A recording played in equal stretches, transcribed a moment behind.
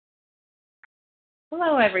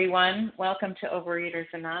Hello, everyone. Welcome to Overeaters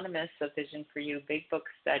Anonymous, a Vision for You Big Book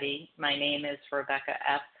Study. My name is Rebecca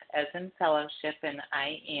F. as in fellowship, and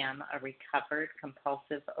I am a recovered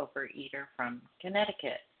compulsive overeater from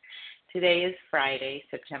Connecticut. Today is Friday,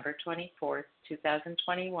 September 24th,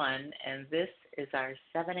 2021, and this is our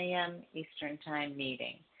 7 a.m. Eastern Time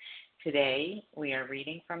meeting. Today, we are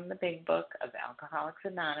reading from the Big Book of Alcoholics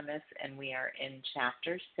Anonymous, and we are in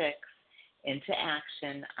Chapter 6, Into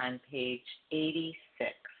Action, on page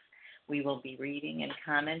 86. We will be reading and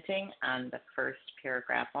commenting on the first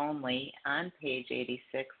paragraph only on page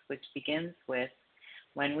 86, which begins with,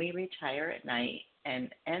 when we retire at night,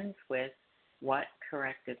 and ends with, what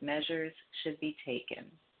corrective measures should be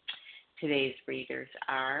taken. Today's readers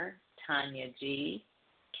are Tanya G.,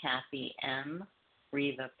 Kathy M.,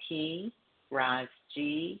 Reva P., Roz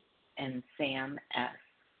G., and Sam S.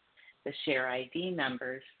 The share ID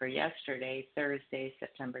numbers for yesterday, Thursday,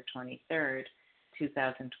 September 23rd,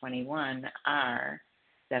 2021 are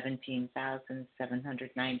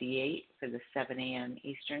 17,798 for the 7 a.m.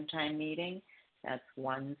 Eastern Time meeting. That's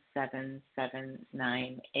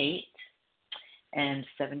 17798. And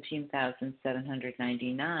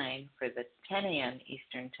 17,799 for the 10 a.m.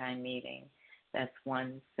 Eastern Time meeting. That's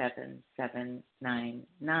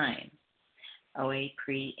 17799. OA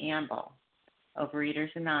Preamble.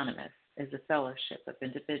 Overeaters Anonymous is a fellowship of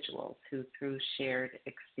individuals who, through shared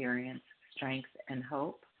experience, strength, and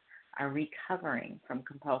hope, are recovering from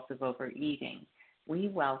compulsive overeating. We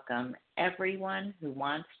welcome everyone who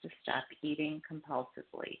wants to stop eating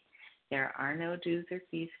compulsively. There are no dues or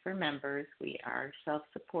fees for members. We are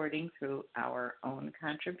self-supporting through our own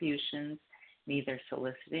contributions, neither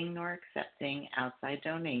soliciting nor accepting outside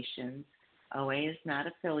donations. OA is not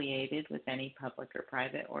affiliated with any public or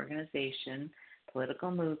private organization,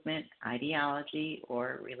 political movement, ideology,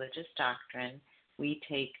 or religious doctrine. We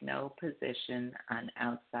take no position on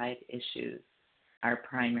outside issues. Our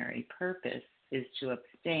primary purpose is to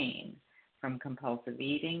abstain from compulsive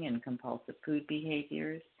eating and compulsive food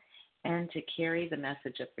behaviors, and to carry the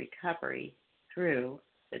message of recovery through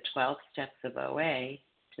the 12 steps of OA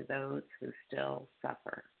to those who still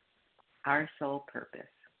suffer. Our sole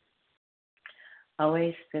purpose.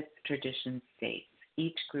 OA's fifth tradition states,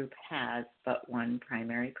 each group has but one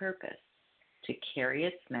primary purpose, to carry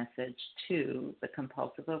its message to the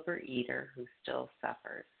compulsive overeater who still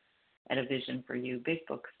suffers. At a Vision for You Big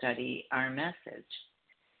Book Study, our message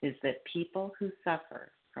is that people who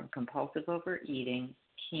suffer from compulsive overeating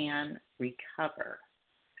can recover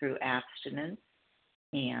through abstinence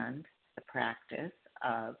and the practice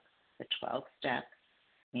of the 12 steps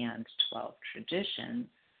and 12 traditions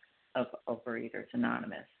of Overeaters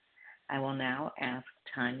Anonymous. I will now ask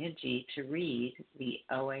Tanya G. to read the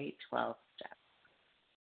OA 12 steps.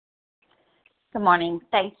 Good morning.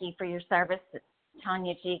 Thank you for your service.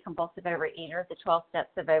 Tanya G., compulsive overeater, the 12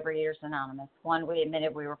 steps of Overeaters Anonymous. 1, we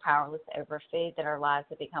admitted we were powerless over food, that our lives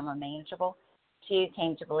had become unmanageable. 2,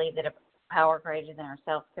 came to believe that a power greater than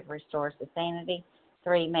ourselves could restore us to sanity.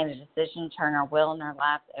 3, made a decision to turn our will and our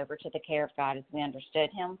lives over to the care of God as we understood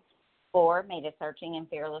Him. 4, made a searching and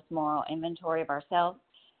fearless moral inventory of ourselves.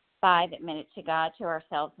 5, admitted to God, to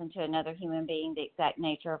ourselves, and to another human being the exact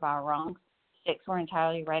nature of our wrongs. 6, we're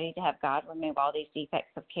entirely ready to have God remove all these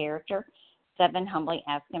defects of character. 7, humbly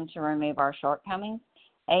asked Him to remove our shortcomings.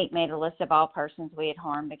 8, made a list of all persons we had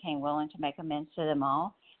harmed, became willing to make amends to them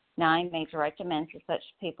all. 9, made direct amends to such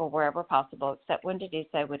people wherever possible, except when to do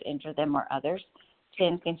so would injure them or others.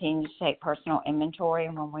 10, continued to take personal inventory,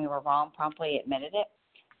 and when we were wrong, promptly admitted it.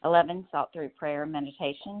 11, sought through prayer and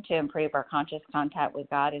meditation to improve our conscious contact with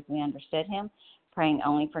God as we understood Him, praying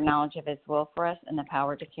only for knowledge of His will for us and the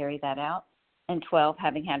power to carry that out. And 12,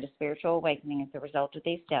 having had a spiritual awakening as a result of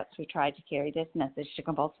these steps, we tried to carry this message to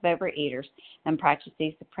compulsive overeaters and practice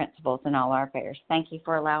these principles in all our affairs. Thank you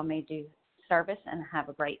for allowing me to do service, and have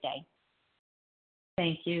a great day.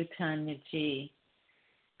 Thank you, Tanya G.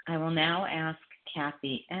 I will now ask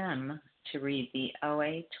Kathy M. to read the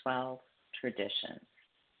OA 12 traditions.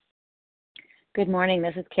 Good morning.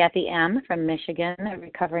 This is Kathy M. from Michigan, a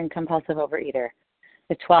recovering compulsive overeater.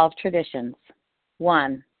 The 12 traditions.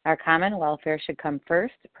 1, our common welfare should come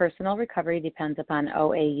first. Personal recovery depends upon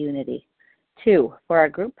OA unity. 2, for our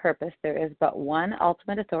group purpose, there is but one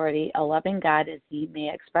ultimate authority, a loving God, as He may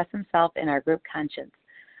express Himself in our group conscience.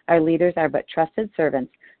 Our leaders are but trusted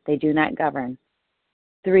servants. They do not govern.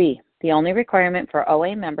 3, the only requirement for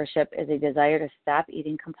OA membership is a desire to stop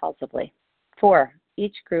eating compulsively. 4,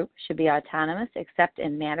 each group should be autonomous except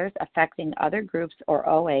in matters affecting other groups or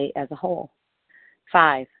OA as a whole.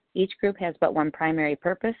 5, each group has but one primary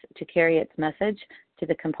purpose, to carry its message to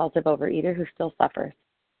the compulsive overeater who still suffers.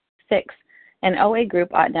 6, An OA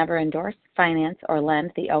group ought never endorse, finance, or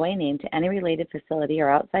lend the OA name to any related facility or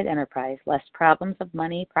outside enterprise, lest problems of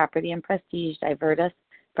money, property, and prestige divert us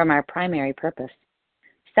from our primary purpose.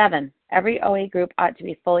 7. Every OA group ought to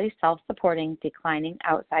be fully self-supporting, declining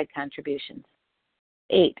outside contributions.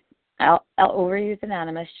 8. Overeaters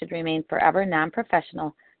Anonymous should remain forever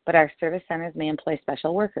non-professional, but our service centers may employ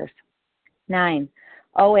special workers. 9.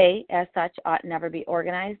 OA, as such, ought never be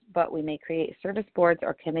organized, but we may create service boards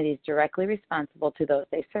or committees directly responsible to those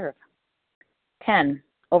they serve. 10.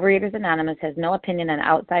 Overeaters Anonymous has no opinion on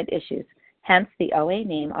outside issues. Hence, the OA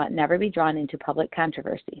name ought never be drawn into public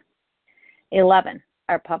controversy. 11.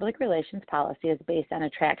 Our public relations policy is based on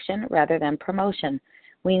attraction rather than promotion.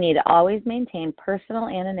 We need to always maintain personal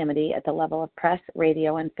anonymity at the level of press,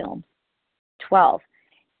 radio, and film. 12.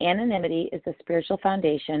 Anonymity is the spiritual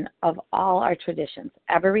foundation of all our traditions,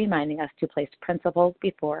 ever reminding us to place principles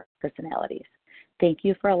before personalities. Thank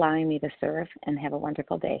you for allowing me to serve, and have a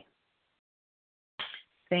wonderful day.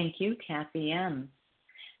 Thank you, Kathy M.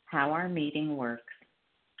 How our meeting works.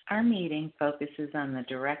 Our meeting focuses on the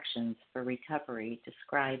directions for recovery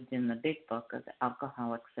described in the Big Book of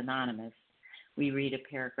Alcoholics Anonymous. We read a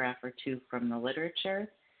paragraph or two from the literature,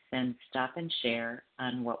 then stop and share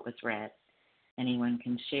on what was read. Anyone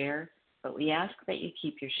can share, but we ask that you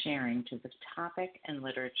keep your sharing to the topic and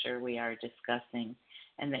literature we are discussing,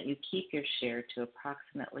 and that you keep your share to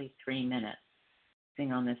approximately 3 minutes.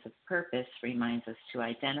 Singleness of purpose reminds us to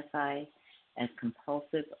identify as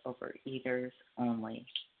compulsive overeaters only.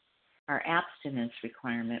 Our abstinence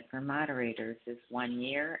requirement for moderators is 1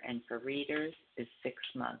 year, and for readers is 6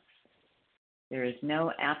 months. There is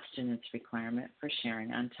no abstinence requirement for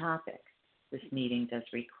sharing on topic. This meeting does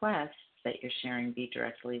request that your sharing be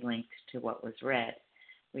directly linked to what was read.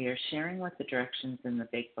 We are sharing what the directions in the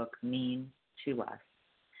Big Book mean to us.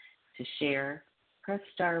 To share, press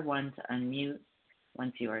star 1 to unmute.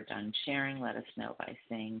 Once you are done sharing, let us know by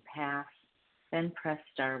saying pass, then press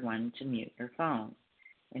star 1 to mute your phone.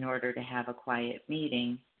 In order to have a quiet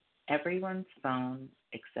meeting, everyone's phone,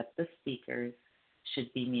 except the speaker's,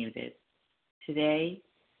 should be muted. Today,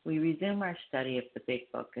 we resume our study of the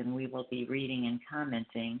Big Book, and we will be reading and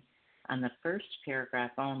commenting on the first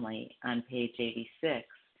paragraph only on page 86,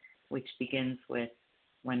 which begins with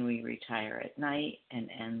when we retire at night and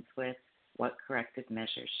ends with what corrective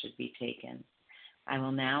measures should be taken. I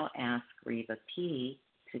will now ask Reva P.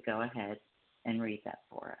 to go ahead and read that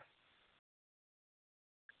for us.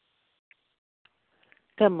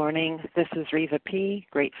 Good morning. This is Reva P.,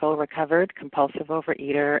 grateful, recovered, compulsive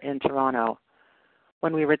overeater in Toronto.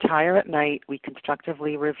 When we retire at night, we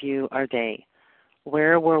constructively review our day.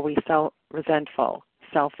 Where were we resentful,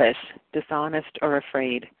 selfish, dishonest, or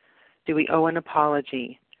afraid? Do we owe an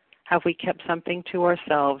apology? Have we kept something to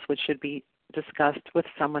ourselves which should be discussed with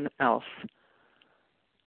someone else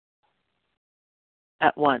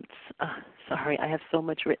at once? Sorry, I have so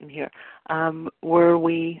much written here. Were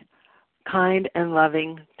we kind and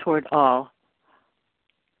loving toward all?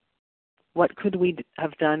 What could we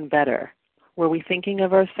have done better? Were we thinking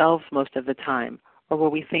of ourselves most of the time, or were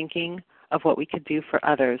we thinking of what we could do for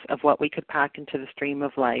others, of what we could pack into the stream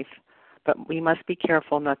of life? But we must be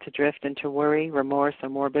careful not to drift into worry, remorse, or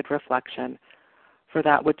morbid reflection, for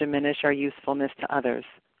that would diminish our usefulness to others.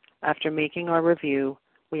 After making our review,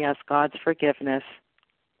 we ask God's forgiveness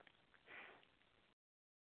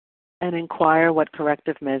and inquire what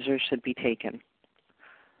corrective measures should be taken.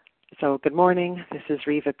 So, good morning. This is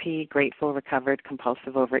Reva P., grateful, recovered,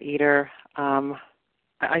 compulsive overeater.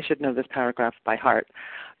 I should know this paragraph by heart.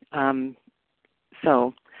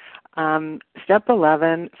 Step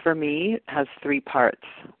 11 for me has 3 parts: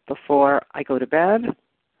 before I go to bed,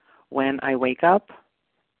 when I wake up,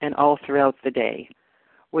 and all throughout the day,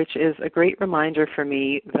 which is a great reminder for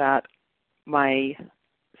me that my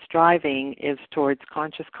striving is towards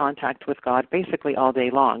conscious contact with God basically all day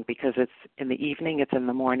long, because it's in the evening, it's in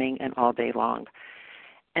the morning, and all day long.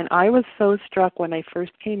 And I was so struck when I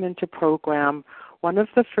first came into program. One of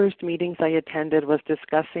the first meetings I attended was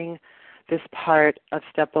discussing this part of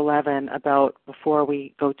step 11 about before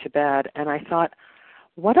we go to bed. And I thought,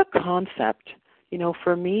 what a concept. You know,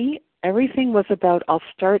 for me, everything was about I'll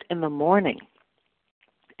start in the morning.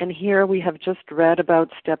 And here we have just read about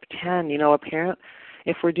step 10. You know, apparently,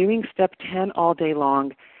 if we're doing step 10 all day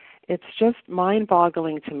long, it's just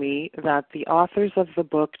mind-boggling to me that the authors of the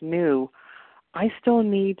book knew I still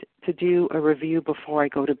need to do a review before I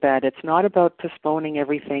go to bed. It's not about postponing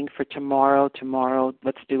everything for tomorrow,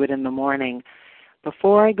 let's do it in the morning.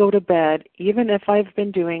 Before I go to bed, even if I've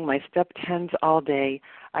been doing my step 10s all day,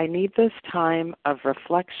 I need this time of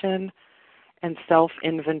reflection and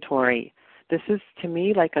self-inventory this is to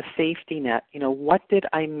me like a safety net. What did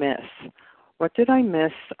I miss? What did I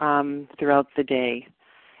miss throughout the day?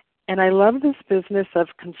 And I love this business of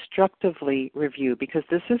constructively review, because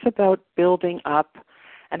this is about building up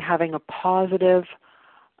and having a positive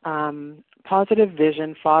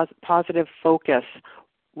vision, positive focus.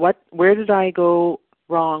 Where did I go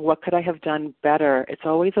wrong? What could I have done better? It's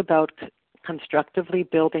always about constructively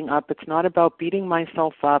building up. It's not about beating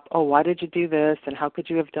myself up. Oh, why did you do this? And how could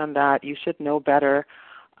you have done that? You should know better.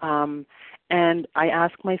 And I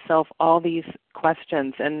ask myself all these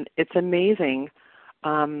questions, and it's amazing.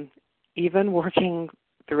 Even working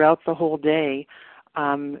throughout the whole day,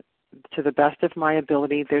 to the best of my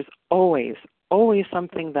ability, there's always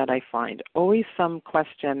something that I find, always some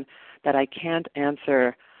question that I can't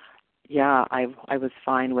answer. Yeah, I was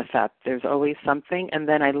fine with that. There's always something. And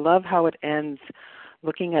then I love how it ends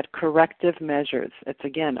looking at corrective measures. It's,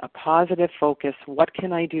 again, a positive focus. What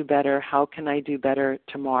can I do better? How can I do better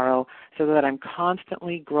tomorrow, so that I'm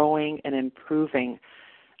constantly growing and improving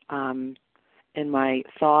in my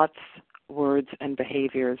thoughts, words, and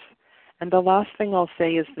behaviors. And the last thing I'll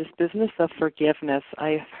say is this business of forgiveness.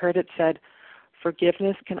 I've heard it said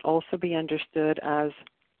forgiveness can also be understood as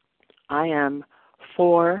I am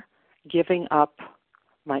for giving up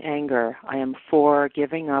my anger. I am for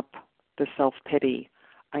giving up the self-pity.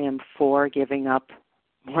 I am for giving up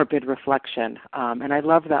morbid reflection. And I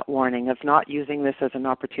love that warning of not using this as an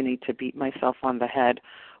opportunity to beat myself on the head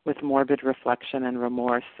with morbid reflection and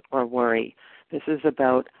remorse or worry. This is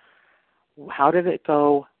about, how did it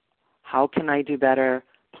go? How can I do better?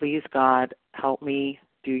 Please, God, help me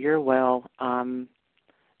do your will, and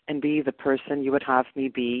be the person you would have me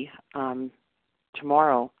be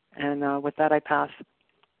tomorrow. And with that, I pass.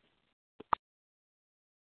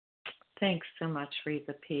 Thanks so much,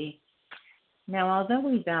 Reva P. Now, although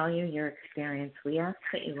we value your experience, we ask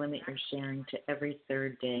that you limit your sharing to every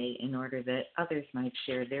third day in order that others might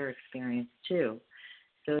share their experience too.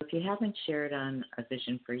 So if you haven't shared on A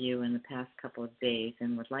Vision for You in the past couple of days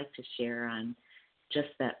and would like to share on just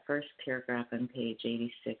that first paragraph on page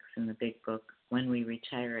 86 in the Big Book, When We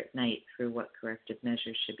Retire at Night, through what corrective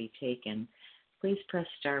measures should be taken, please press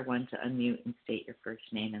star 1 to unmute and state your first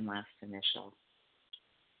name and last initial.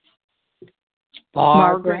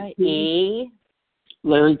 Barbara E.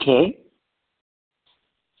 Larry K.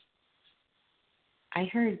 I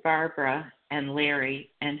heard Barbara and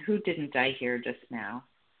Larry, and who didn't I hear just now?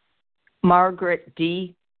 Margaret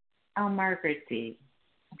D. Oh, Margaret D.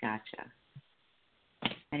 Gotcha.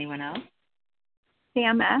 Anyone else?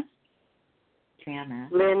 Sam S. Sam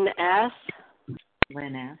S. Lynn S.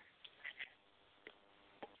 Lynn S.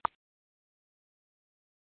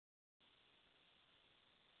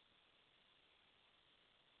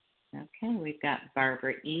 Okay, we've got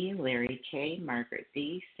Barbara E., Larry K., Margaret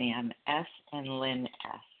D., Sam S., and Lynn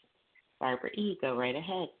S. Barbara E., go right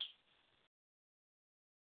ahead.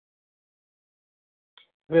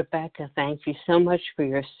 Rebecca, thank you so much for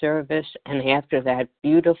your service. And after that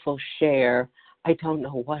beautiful share, I don't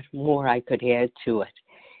know what more I could add to it.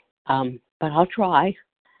 But I'll try.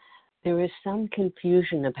 There is some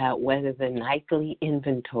confusion about whether the nightly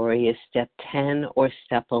inventory is step 10 or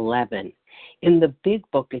step 11. In the Big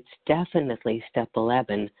Book, it's definitely step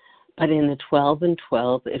 11, but in the 12 and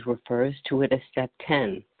 12, it refers to it as step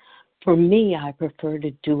 10. For me, I prefer to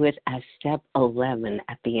do it as step 11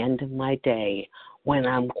 at the end of my day when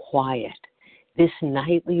I'm quiet. This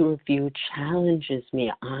nightly review challenges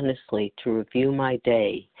me honestly to review my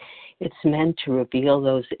day. It's meant to reveal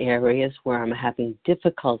those areas where I'm having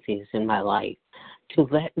difficulties in my life, to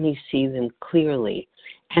let me see them clearly.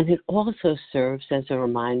 And it also serves as a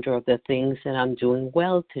reminder of the things that I'm doing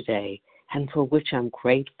well today and for which I'm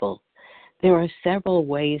grateful. There are several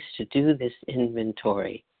ways to do this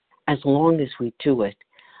inventory, as long as we do it.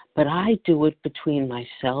 But I do it between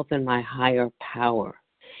myself and my higher power.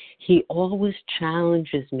 He always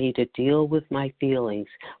challenges me to deal with my feelings,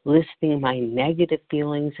 listing my negative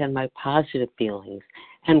feelings and my positive feelings,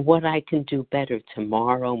 and what I can do better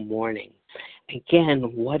tomorrow morning. Again,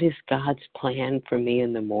 what is God's plan for me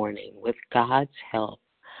in the morning? With God's help,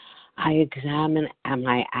 I examine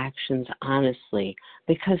my actions honestly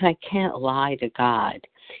because I can't lie to God.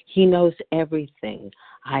 He knows everything.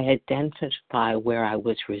 I identify where I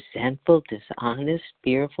was resentful, dishonest,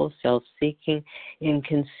 fearful, self-seeking,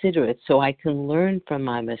 inconsiderate, so I can learn from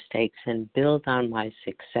my mistakes and build on my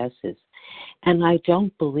successes. And I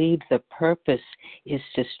don't believe the purpose is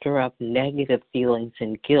to stir up negative feelings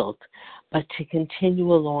and guilt, but to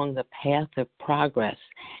continue along the path of progress.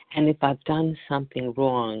 And if I've done something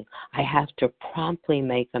wrong, I have to promptly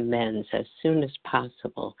make amends as soon as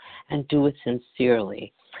possible and do it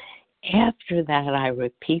sincerely. After that, I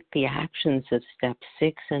repeat the actions of step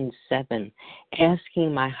 6 and 7,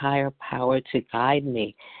 asking my higher power to guide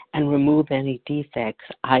me and remove any defects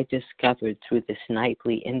I discovered through this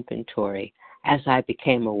nightly inventory as I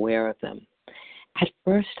became aware of them. At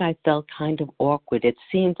first, I felt kind of awkward. It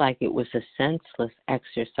seemed like it was a senseless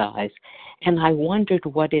exercise, and I wondered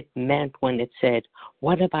what it meant when it said,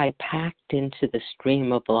 "What have I packed into the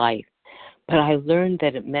stream of life?" But I learned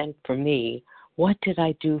that it meant for me, what did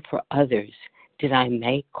I do for others? Did I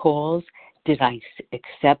make calls? Did I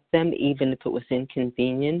accept them even if it was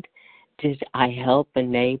inconvenient? Did I help a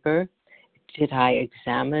neighbor? Did I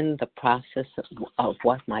examine the process of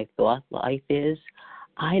what my thought life is?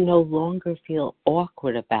 I no longer feel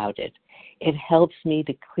awkward about it. It helps me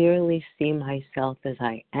to clearly see myself as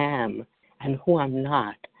I am and who I'm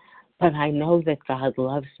not. But I know that God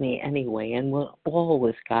loves me anyway and will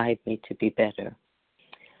always guide me to be better.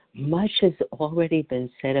 Much has already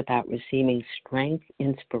been said about receiving strength,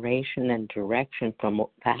 inspiration, and direction from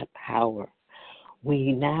that power.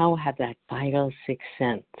 We now have that vital sixth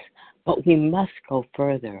sense, but we must go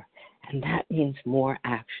further, and that means more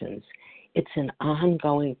actions. It's an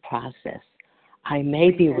ongoing process. I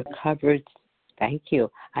may be recovered, thank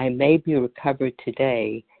you, I may be recovered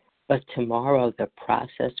today, but tomorrow the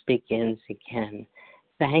process begins again.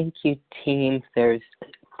 Thank you, team.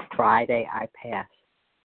 Friday, I pass.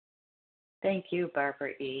 Thank you,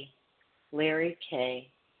 Barbara E. Larry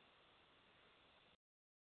K.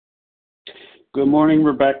 Good morning,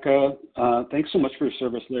 Rebecca. Thanks so much for your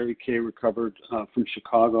service, Larry K., recovered from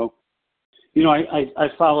Chicago. You know, I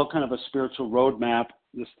follow kind of a spiritual roadmap,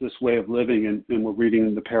 this way of living, and we're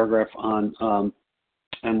reading the paragraph on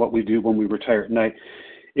what we do when we retire at night.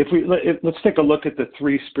 Let's take a look at the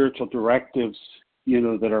 3 spiritual directives, you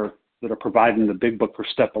know, that are provided in the Big Book for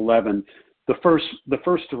Step 11. The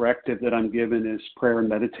first directive that I'm given is prayer and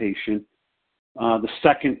meditation. The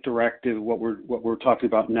second directive, what we're talking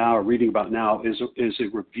about now, or reading about now, is a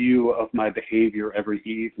review of my behavior every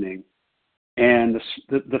evening. And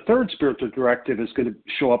the third spiritual directive is going to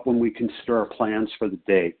show up when we consider our plans for the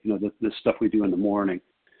day, you know, the stuff we do in the morning.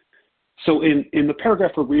 So in the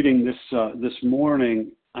paragraph we're reading this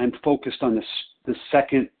morning, I'm focused on the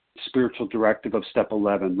second spiritual directive of Step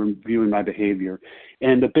 11, reviewing my behavior.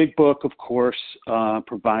 And the Big Book, of course,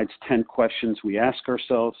 provides 10 questions we ask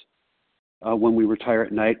ourselves when we retire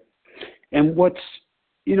at night. And what's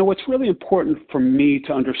really important for me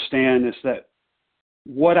to understand is that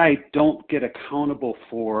what I don't get accountable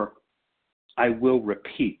for, I will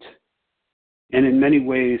repeat. And in many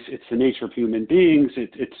ways, it's the nature of human beings.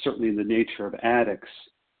 It's certainly the nature of addicts.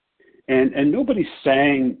 And nobody's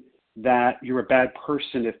saying that you're a bad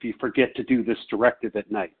person if you forget to do this directive at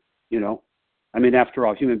night, you know. I mean, after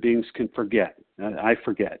all, human beings can forget. I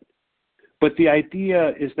forget. But the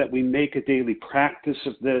idea is that we make a daily practice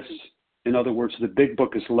of this. In other words, the Big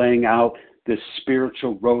Book is laying out this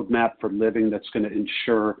spiritual roadmap for living that's going to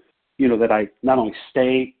ensure, you know, that I not only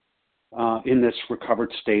stay in this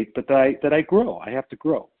recovered state, but that I grow. I have to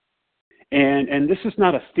grow. And this is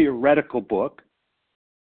not a theoretical book.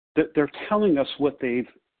 They're telling us what they've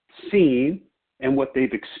seen and what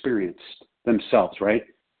they've experienced themselves, right?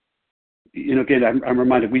 You know, again, I'm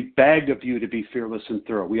reminded, we beg of you to be fearless and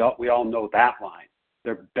thorough. We all know that line.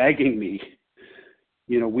 They're begging me.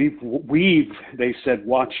 You know, we've, they said,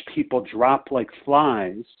 watched people drop like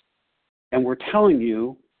flies, and we're telling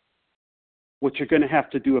you what you're going to have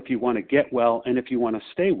to do if you want to get well and if you want to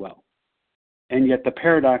stay well. And yet the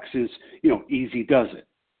paradox is, you know, easy does it.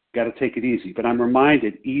 Got to take it easy. But I'm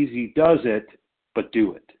reminded, easy does it, but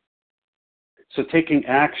do it. So taking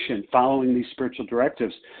action, following these spiritual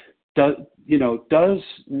directives, does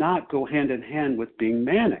not go hand in hand with being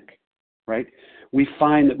manic, right? We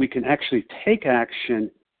find that we can actually take action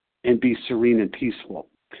and be serene and peaceful.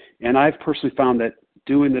 And I've personally found that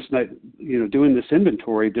doing this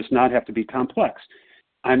inventory does not have to be complex.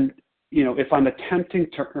 If I'm attempting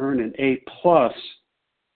to earn an A+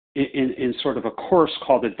 in sort of a course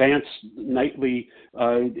called Advanced Nightly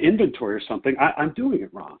Inventory or something, I'm doing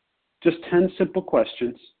it wrong. Just 10 simple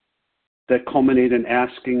questions that culminate in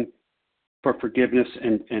asking for forgiveness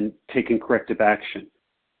and taking corrective action.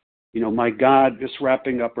 You know, my God, just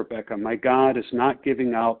wrapping up, Rebecca, my God is not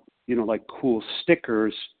giving out, you know, like cool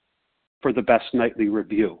stickers for the best nightly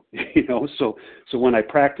review. You know, so when I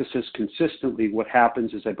practice this consistently, what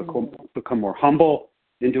happens is I become more humble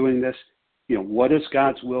in doing this. You know, what is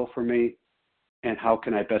God's will for me, and how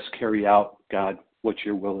can I best carry out, God, what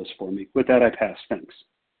your will is for me? With that, I pass. Thanks.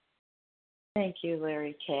 Thank you,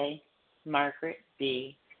 Larry K. Margaret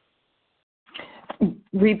B.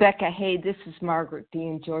 Rebecca, hey, this is Margaret D.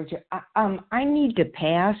 in Georgia. I need to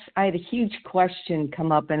pass. I had a huge question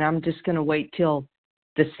come up, and I'm just going to wait till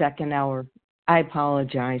the second hour. I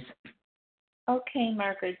apologize. Okay,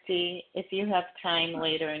 Margaret D., if you have time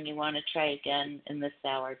later and you want to try again in this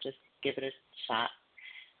hour, just give it a shot.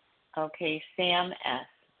 Okay, Sam S.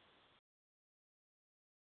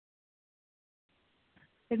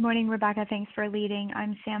 Good morning, Rebecca. Thanks for leading.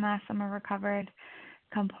 I'm Sam S. I'm a recovered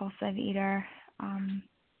compulsive eater.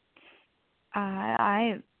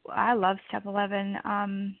 I love step 11,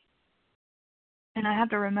 and I have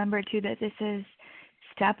to remember too that this is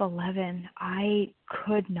step 11. I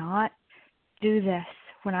could not do this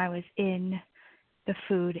when I was in the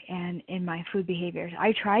food and in my food behaviors.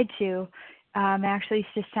 I tried to actually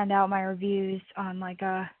to send out my reviews on like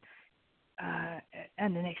and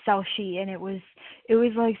an Excel sheet, and it was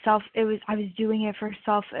like I was doing it for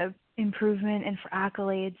self improvement and for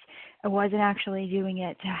accolades. I wasn't actually doing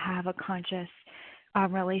it to have a conscious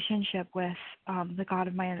relationship with the God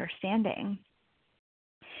of my understanding.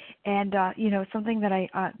 And something that I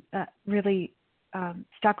really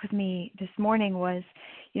stuck with me this morning was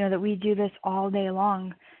that we do this all day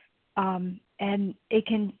long, and it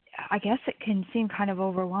can seem kind of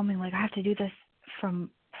overwhelming, like I have to do this from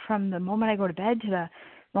the moment I go to bed to the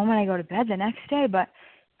moment I go to bed the next day. But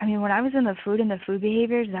I mean, when I was in the food and the food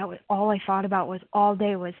behaviors, that was all I thought about was all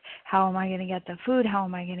day was how am I going to get the food? How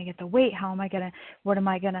am I going to get the weight? What am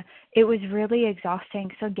I going to, it was really exhausting.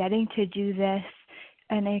 So getting to do this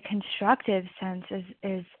in a constructive sense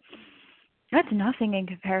is that's nothing in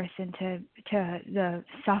comparison to the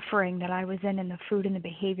suffering that I was in the food and the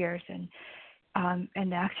behaviors and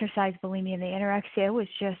the exercise, bulimia, and the anorexia.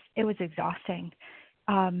 It was exhausting.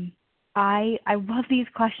 I love these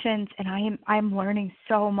questions, and I'm learning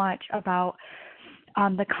so much about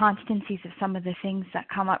the constancies of some of the things that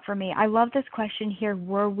come up for me. I love this question here,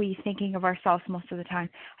 were we thinking of ourselves most of the time?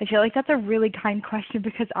 I feel like that's a really kind question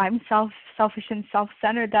because I'm selfish and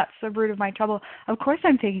self-centered. That's the root of my trouble. Of course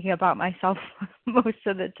I'm thinking about myself most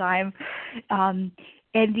of the time. And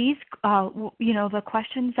these, the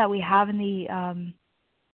questions that we have in the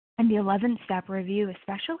 11th step review,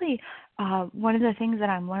 especially, one of the things that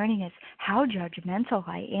I'm learning is how judgmental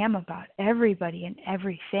I am about everybody and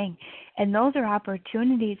everything. And those are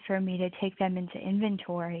opportunities for me to take them into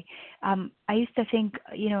inventory. I used to think,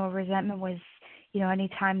 resentment was, any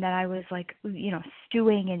time that I was like,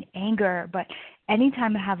 stewing in anger. But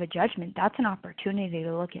anytime I have a judgment, that's an opportunity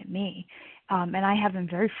to look at me. And I have them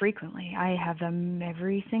very frequently. I have them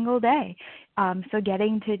every single day. So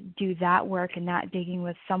getting to do that work and that digging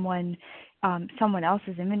with someone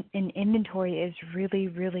else's in inventory is really,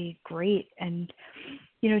 really great. And,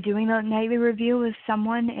 doing the nightly review with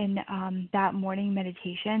someone in that morning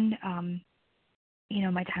meditation,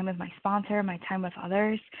 my time with my sponsor, my time with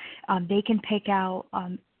others, they can pick out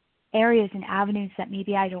areas and avenues that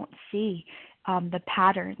maybe I don't see, the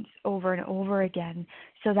patterns over and over again.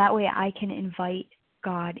 So that way I can invite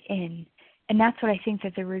God in. And that's what I think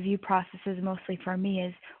that the review process is mostly for me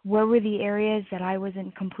is where were the areas that I was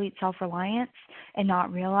in complete self-reliance and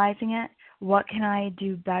not realizing it? What can I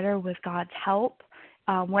do better with God's help?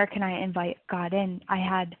 Where can I invite God in? I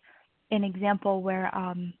had an example where,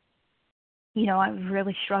 I was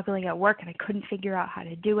really struggling at work and I couldn't figure out how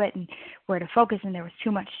to do it and where to focus, and there was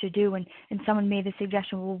too much to do. And someone made the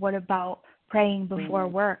suggestion, well, what about praying before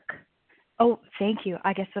work? Oh, thank you.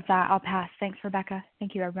 I guess with that, I'll pass. Thanks, Rebecca.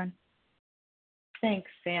 Thank you, everyone.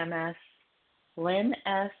 Thanks, Sam S. Lynn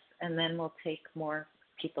S., and then we'll take more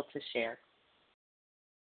people to share.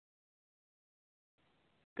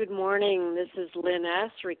 Good morning. This is Lynn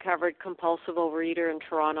S., recovered compulsive overeater in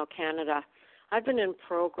Toronto, Canada. I've been in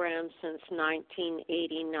programs since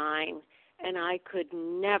 1989, and I could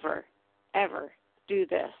never, ever do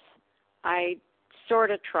this. I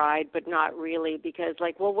sort of tried, but not really, because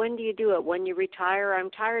when do you do it? When you retire? I'm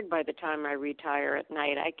tired by the time I retire at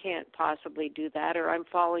night. I can't possibly do that, or I'm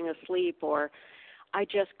falling asleep, or I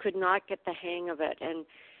just could not get the hang of it. And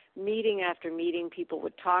meeting after meeting, people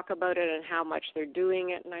would talk about it and how much they're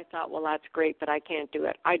doing it, and I thought, well, that's great, but I can't do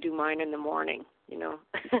it. I do mine in the morning,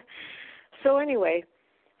 So anyway,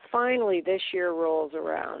 finally this year rolls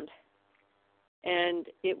around, and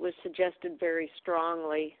it was suggested very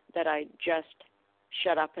strongly that I just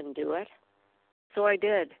shut up and do it. So I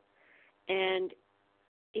did, and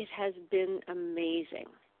it has been amazing.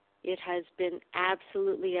 It has been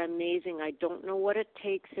absolutely amazing. I don't know what it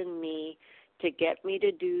takes in me to get me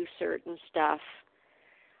to do certain stuff,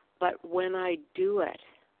 but when I do it,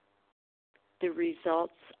 the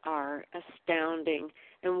results are astounding.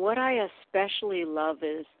 And what I especially love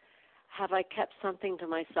is have I kept something to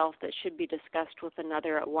myself that should be discussed with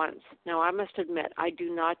another at once? Now, I must admit, I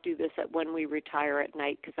do not do this when we retire at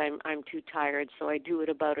night because I'm too tired, so I do it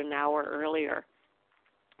about an hour earlier.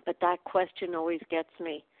 But that question always gets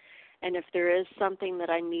me. And if there is something that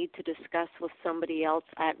I need to discuss with somebody else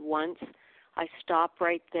at once, I stop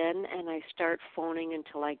right then and I start phoning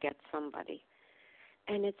until I get somebody.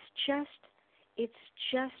 And it's just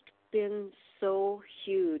been so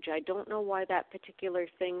huge. I don't know why that particular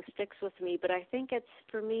thing sticks with me, but I think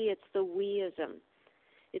for me, it's the we-ism.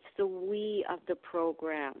 It's the we of the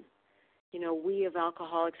program. You know, we of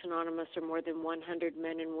Alcoholics Anonymous are more than 100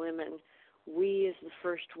 men and women. We is the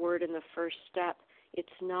first word and the first step. It's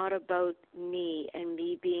not about me and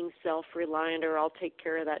me being self-reliant or I'll take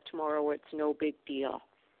care of that tomorrow, it's no big deal.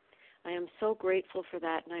 I am so grateful for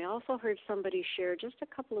that. And I also heard somebody share just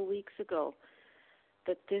a couple of weeks ago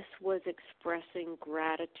that this was expressing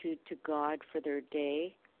gratitude to God for their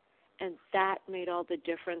day. And that made all the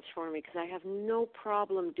difference for me because I have no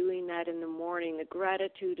problem doing that in the morning. The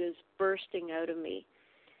gratitude is bursting out of me.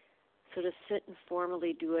 So to sit and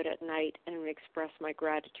formally do it at night and express my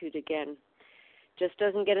gratitude again just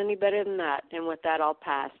doesn't get any better than that. And with that, I'll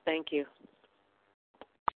pass. Thank you.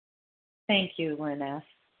 Thank you, Lynn S.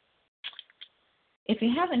 If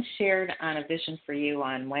you haven't shared on A Vision for You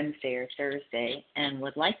on Wednesday or Thursday and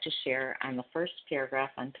would like to share on the first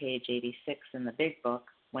paragraph on page 86 in the Big Book,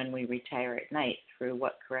 When We Retire at Night, through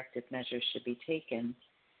what corrective measures should be taken,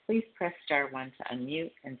 please press star 1 to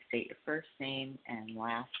unmute and state your first name and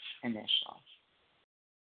last initial.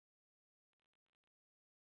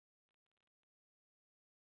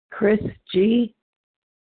 Chris G.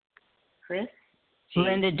 Chris G.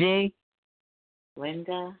 Linda D.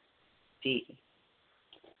 Linda D.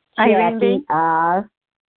 Jackie R.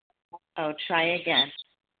 Oh, try again.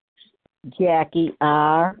 Jackie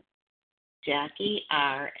R. Jackie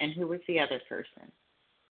R. And who was the other person?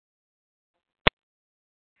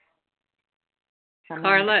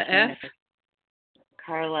 Carla F.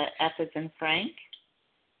 Carla F as in Frank?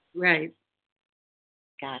 Right.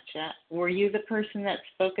 Gotcha. Were you the person that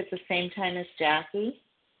spoke at the same time as Jackie?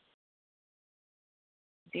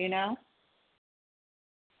 Do you know?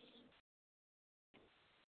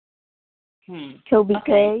 Toby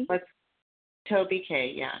Okay. K. Toby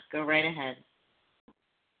K. Yeah, go right ahead.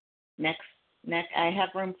 Next, I have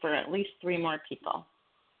room for at least 3 more people.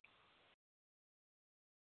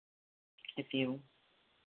 If you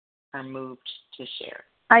are moved to share.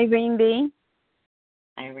 Irene B.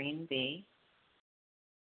 Irene B.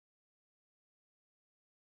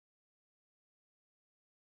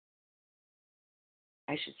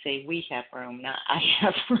 I should say we have room, not I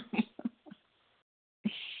have room.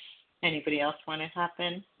 Anybody else want to hop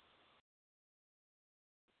in?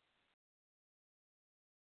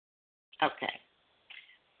 Okay.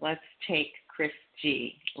 Let's take Chris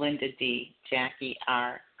G, Linda D, Jackie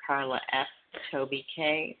R, Carla F, Toby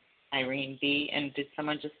K, Irene B, and did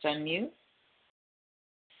someone just unmute?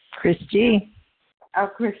 Chris G. Oh,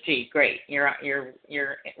 Chris G, great. You're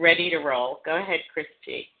ready to roll. Go ahead, Chris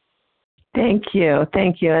G. Thank you,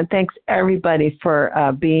 and thanks everybody for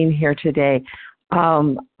being here today.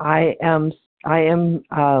 I am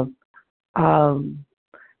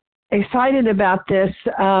excited about this.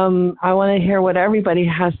 I want to hear what everybody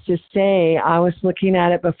has to say. I was looking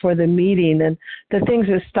at it before the meeting, and the things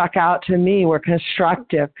that stuck out to me were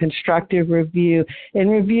constructive review. And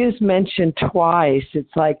review's mentioned twice.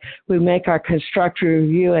 It's like we make our constructive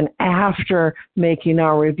review, and after making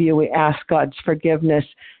our review, we ask God's forgiveness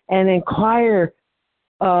and inquire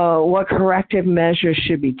what corrective measures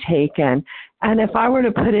should be taken. And if I were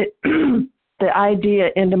to put it, the idea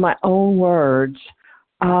into my own words,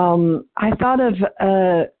 I thought of,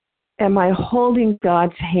 am I holding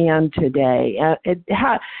God's hand today?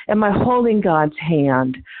 Am I holding God's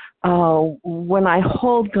hand? When I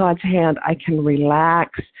hold God's hand, I can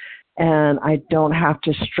relax and I don't have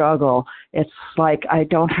to struggle. It's like I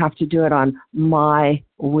don't have to do it on my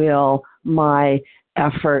will, my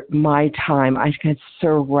effort, my time. I can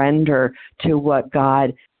surrender to what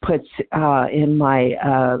God puts in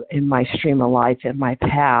my stream of life, in my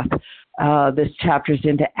path. This chapter's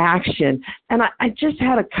into action. And I just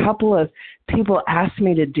had a couple of people ask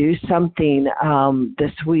me to do something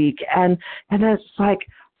this week. And it's like,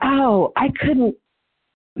 oh, I couldn't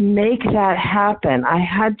make that happen. I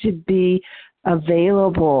had to be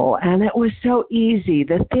available, and it was so easy.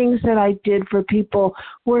 The things that I did for people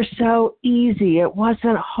were so easy. It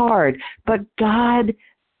wasn't hard, but God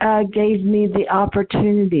gave me the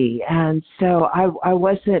opportunity, and so I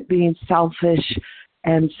wasn't being selfish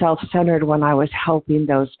and self-centered when I was helping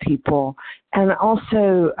those people. And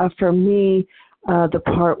also for me, the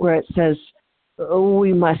part where it says, oh,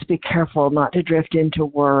 we must be careful not to drift into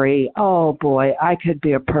worry. Oh boy, I could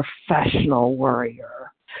be a professional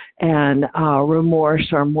worrier. And remorse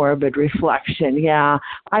or morbid reflection. Yeah,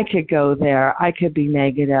 I could go there. I could be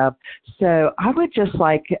negative. So I would just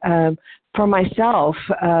like, for myself,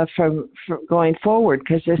 from going forward,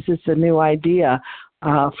 because this is a new idea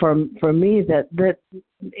for me, that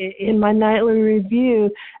in my nightly review,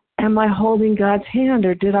 am I holding God's hand,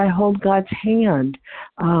 or did I hold God's hand?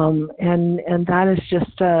 And that is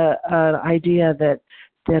just an idea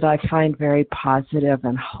that I find very positive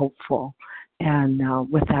and hopeful. And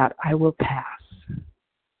with that, I will pass.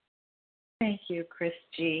 Thank you, Chris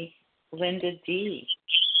G. Linda D.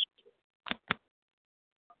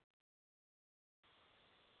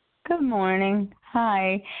 Good morning.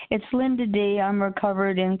 Hi, it's Linda D. I'm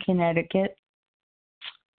recovered in Connecticut.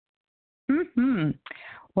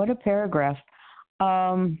 What a paragraph.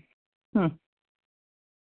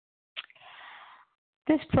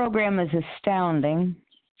 This program is astounding.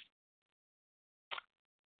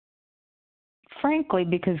 Frankly,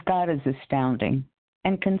 because God is astounding.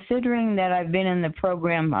 And considering that I've been in the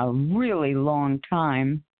program a really long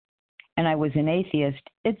time, and I was an atheist,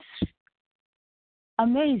 it's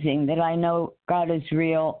amazing that I know God is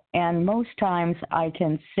real. And most times I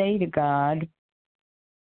can say to God,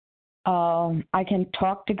 I can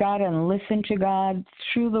talk to God and listen to God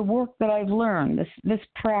through the work that I've learned, this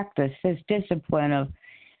practice, this discipline of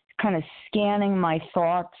kind of scanning my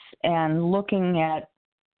thoughts and looking at,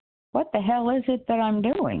 what the hell is it that I'm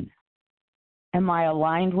doing? Am I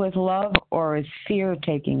aligned with love, or is fear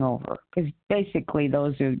taking over? Because basically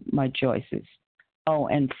those are my choices. Oh,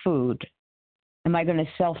 and food. Am I going to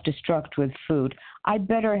self-destruct with food? I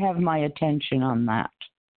better have my attention on that,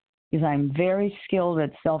 because I'm very skilled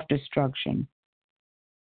at self-destruction.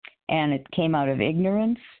 And it came out of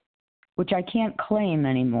ignorance, which I can't claim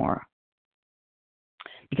anymore,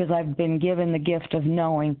 because I've been given the gift of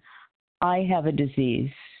knowing I have a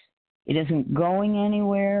disease. It isn't going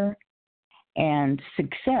anywhere, and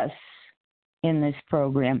success in this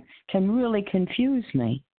program can really confuse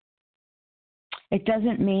me. It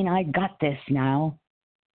doesn't mean I got this now.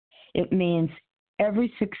 It means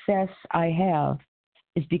every success I have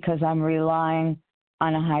is because I'm relying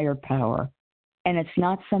on a higher power. And it's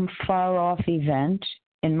not some far-off event,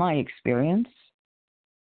 in my experience.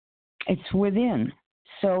 It's within.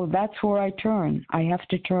 So that's where I turn. I have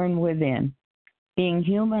to turn within. Being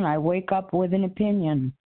human, I wake up with an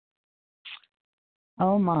opinion.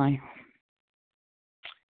 Oh my.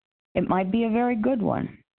 It might be a very good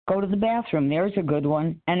one. Go to the bathroom, there's a good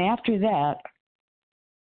one. And after that,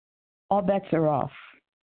 all bets are off.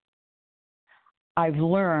 I've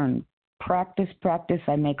learned, practice,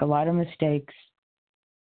 I make a lot of mistakes.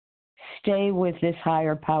 Stay with this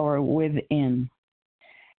higher power within.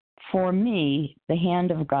 For me, the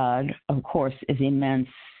hand of God, of course, is immense.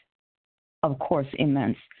 Of course,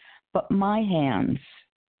 immense. But my hands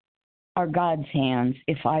are God's hands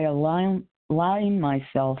if I align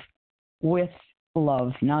myself with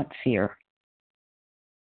love, not fear.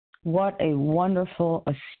 What a wonderful,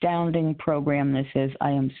 astounding program this is. I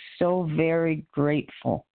am so very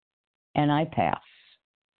grateful. And I pass.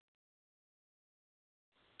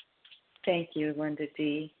 Thank you, Linda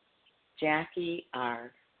D. Jackie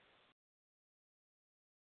R.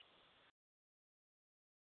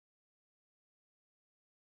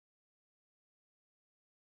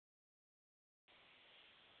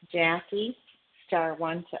 Jackie,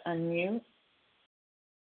 *1 to unmute.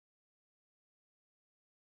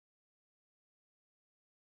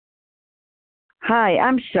 Hi,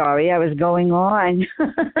 I'm sorry, I was going on.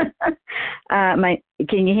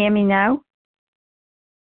 Can you hear me now?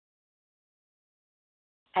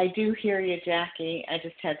 I do hear you, Jackie. I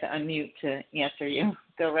just had to unmute to answer you.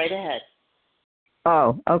 Go right ahead.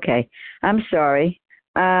 Oh, okay. I'm sorry.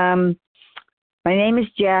 My name is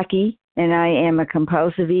Jackie, and I am a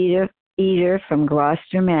compulsive eater from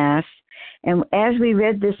Gloucester, Mass. And as we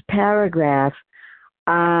read this paragraph,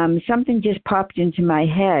 something just popped into my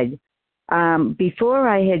head. Before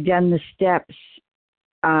I had done the steps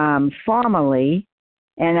formally,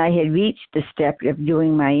 and I had reached the step of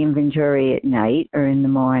doing my inventory at night or in the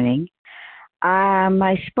morning,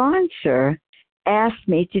 my sponsor asked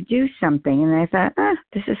me to do something, and I thought,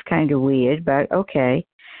 this is kind of weird, but okay.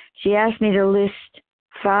 She asked me to list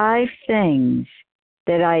 5 things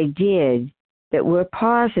that I did that were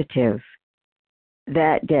positive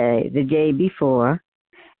that day, the day before,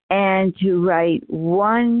 and to write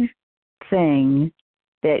one thing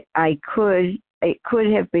that it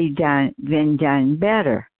could have been done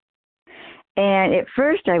better. And at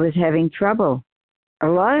first I was having trouble a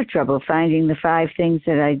lot of trouble finding the 5 things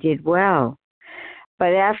that I did well.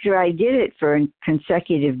 But after I did it for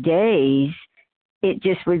consecutive days, it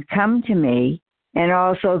just would come to me, and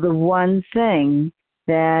also the one thing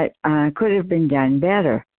that could have been done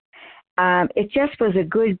better. It just was a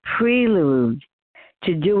good prelude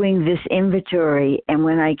to doing this inventory. And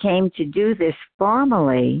when I came to do this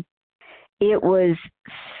formally, it was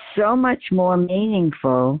so much more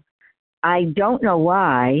meaningful. I don't know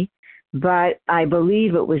why, but I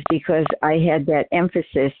believe it was because I had that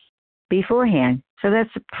emphasis beforehand. So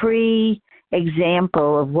that's a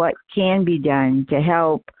pre-example of what can be done to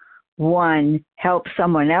help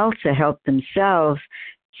someone else to help themselves,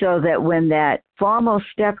 so that when that formal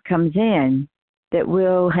step comes in, that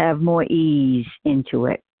we'll have more ease into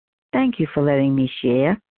it. Thank you for letting me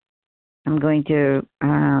share. I'm going to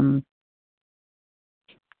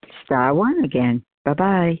star 1 again.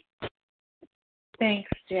 Bye-bye. Thanks,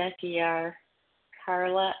 Jackie R.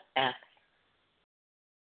 Carla F.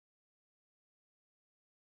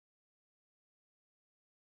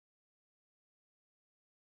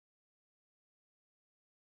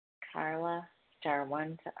 Carla, star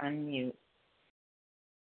 1 to unmute.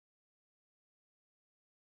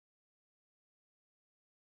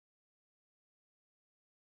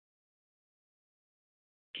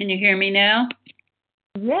 Can you hear me now?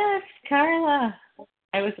 Yes, Carla.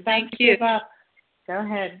 I was about to give up. Go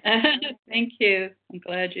ahead. Thank you. I'm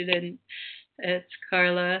glad you didn't. It's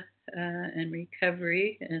Carla in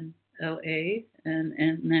recovery and OA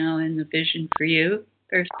and now in the Vision for You.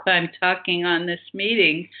 First time talking on this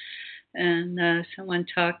meeting. And someone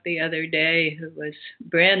talked the other day who was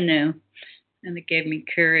brand new, and it gave me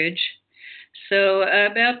courage. So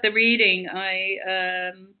about the reading,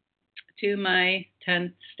 I do my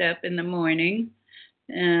 10th step in the morning,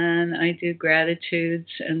 and I do gratitudes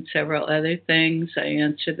and several other things. I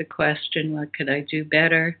answer the question, what could I do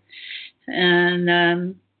better?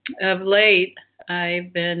 And of late,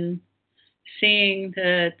 I've been seeing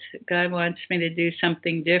that God wants me to do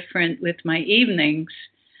something different with my evenings.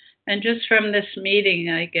 And just from this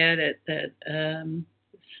meeting, I get it that there's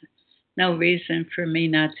no reason for me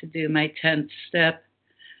not to do my 10th step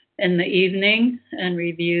in the evening and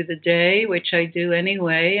review the day, which I do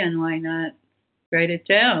anyway, and why not write it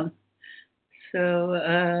down? So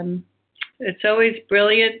it's always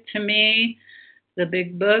brilliant to me, the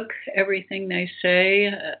big book, everything they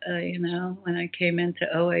say. When I came into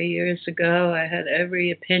OA years ago, I had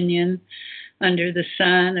every opinion under the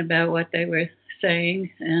sun about what they were saying,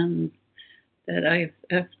 and that I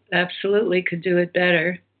absolutely could do it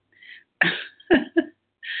better.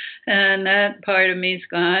 And that part of me's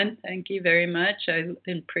gone. Thank you very much. I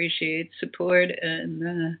appreciate support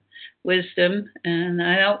and wisdom, and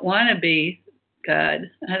I don't want to be God.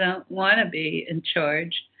 I don't want to be in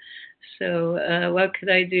charge. So what could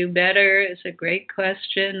I do better is a great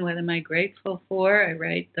question. What am I grateful for? I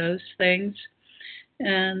write those things.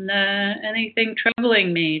 And anything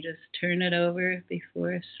troubling me, just turn it over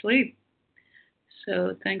before sleep.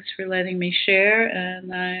 So thanks for letting me share,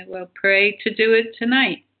 and I will pray to do it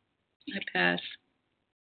tonight. I pass.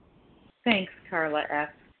 Thanks, Carla F.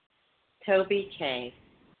 Toby K.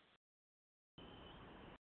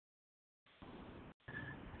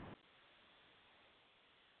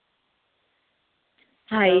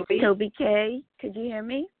 Hi, Toby K. Could you hear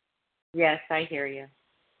me? Yes, I hear you.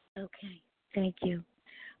 Okay, thank you.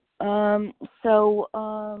 So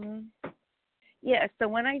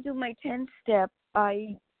when I do my 10th step,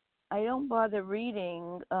 I don't bother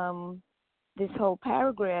reading this whole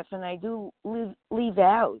paragraph, and I do leave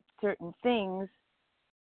out certain things,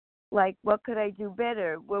 like what could I do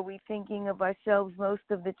better? Were we thinking of ourselves most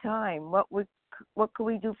of the time? What could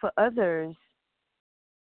we do for others?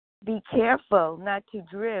 Be careful not to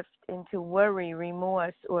drift into worry,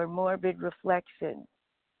 remorse, or morbid reflection,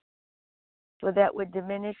 for that would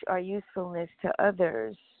diminish our usefulness to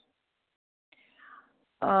others.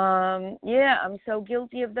 I'm so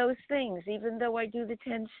guilty of those things, even though I do the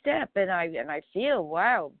 10th step, and I feel,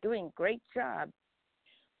 wow, doing a great job.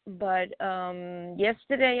 But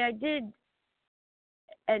yesterday I did,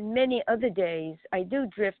 and many other days, I do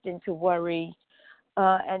drift into worry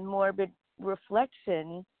and morbid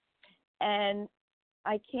reflection, and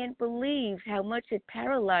I can't believe how much it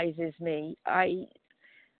paralyzes me. I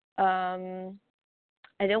don't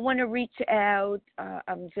want to reach out.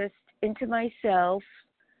 I'm just into myself.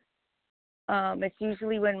 It's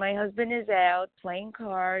usually when my husband is out playing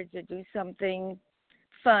cards or do something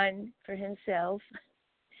fun for himself,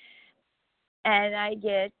 and I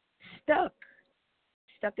get stuck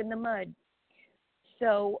in the mud.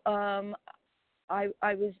 So I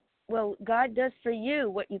was well, God does for you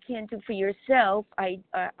what you can't do for yourself. I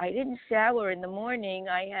didn't shower in the morning.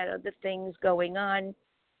 I had other things going on.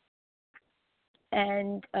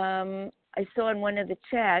 And I saw in one of the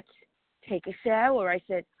chats, take a shower. I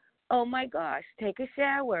said, oh my gosh, take a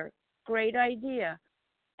shower. Great idea.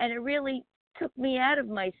 And it really took me out of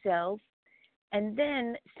myself. And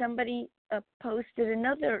then somebody posted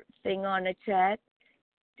another thing on a chat.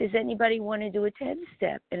 Does anybody want to do a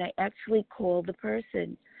 10-step? And I actually called the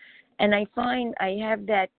person. And I find I have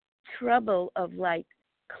that trouble of like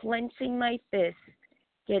clenching my fist,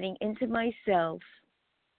 getting into myself,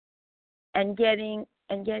 and getting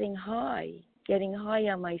high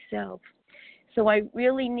on myself. So I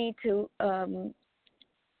really need to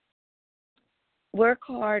work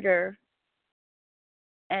harder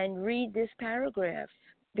and read this paragraph,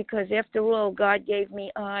 because after all, God gave me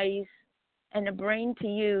eyes and a brain to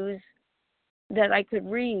use that I could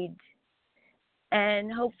read.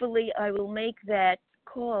 And hopefully I will make that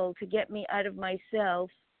call to get me out of myself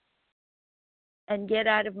and get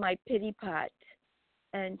out of my pity pot.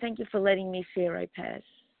 And thank you for letting me share. I pass.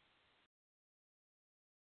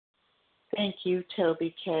 Thank you,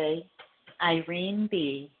 Toby K. Irene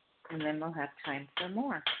B., and then we'll have time for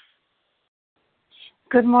more.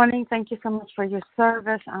 Good morning. Thank you so much for your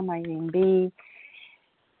service. I'm Irene B.,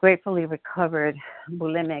 gratefully recovered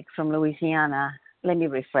bulimic from Louisiana. Let me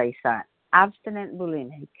rephrase that. Abstinent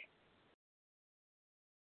bulimic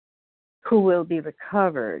who will be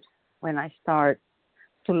recovered when I start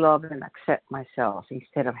to love and accept myself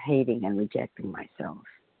instead of hating and rejecting myself.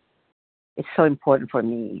 It's so important for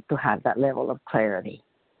me to have that level of clarity.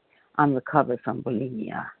 I'm recovered from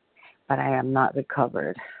bulimia, but I am not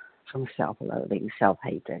recovered from self-loathing,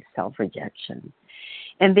 self-hatred, self-rejection.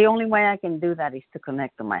 And the only way I can do that is to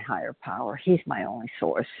connect to my higher power. He's my only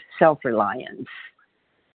source. Self-reliance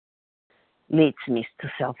leads me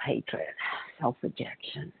to self-hatred,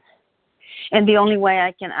 self-rejection. And the only way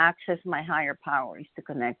I can access my higher power is to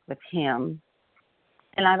connect with him.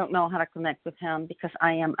 And I don't know how to connect with him because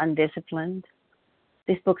I am undisciplined.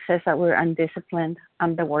 This book says that we're undisciplined.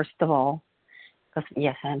 I'm the worst of all because,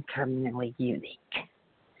 yes, I'm terminally unique.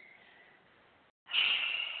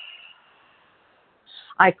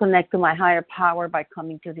 I connect to my higher power by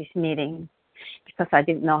coming to this meeting because I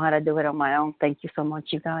didn't know how to do it on my own. Thank you so much,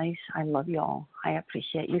 you guys. I love you all. I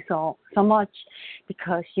appreciate you so much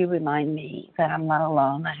because you remind me that I'm not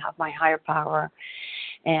alone. I have my higher power.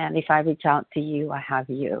 And if I reach out to you, I have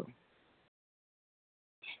you.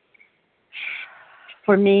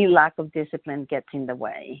 For me, lack of discipline gets in the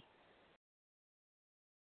way,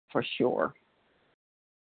 for sure.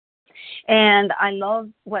 And I love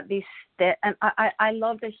what this, and I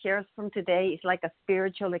love the shares from today. It's like a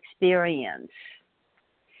spiritual experience.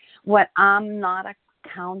 What I'm not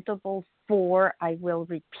accountable for, I will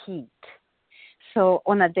repeat. So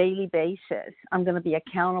on a daily basis, I'm going to be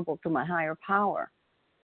accountable to my higher power.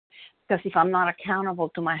 Because if I'm not accountable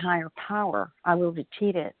to my higher power, I will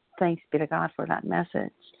repeat it. Thanks be to God for that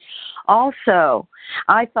message. Also,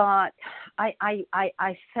 I thought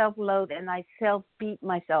I self-loathe and I self-beat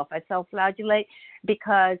myself. I self-flagellate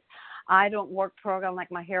because I don't work program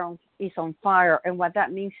like my hair is on fire. And what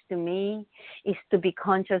that means to me is to be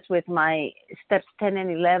conscious with my steps 10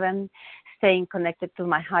 and 11, staying connected to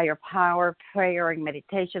my higher power, prayer and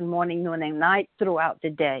meditation, morning, noon, and night throughout the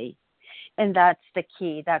day. And that's the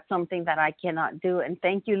key. That's something that I cannot do. And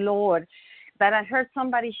thank you, Lord, that I heard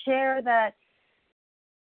somebody share that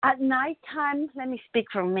at nighttime, let me speak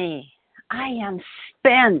for me, I am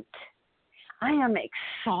spent. I am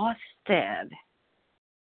exhausted.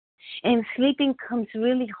 And sleeping comes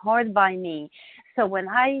really hard by me. So when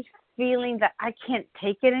I'm feeling that I can't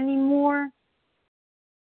take it anymore,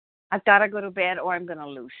 I've got to go to bed or I'm going to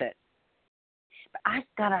lose it. But I've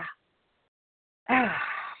got to...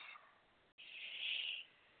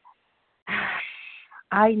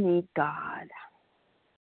 I need God.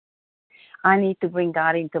 I need to bring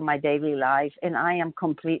God into my daily life, and I am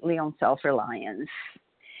completely on self-reliance.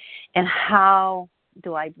 And how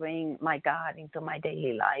do I bring my God into my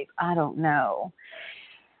daily life? I don't know.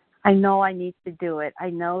 I know I need to do it. I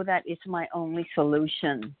know that it's my only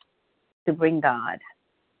solution to bring God.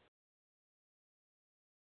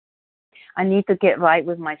 I need to get right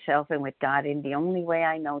with myself and with God, and the only way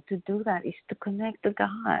I know to do that is to connect to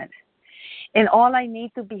God. And all I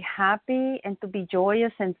need to be happy and to be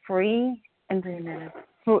joyous and free and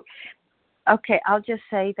okay, I'll just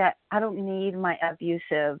say that I don't need my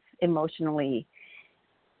abusive, emotionally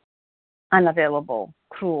unavailable,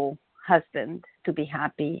 cruel husband to be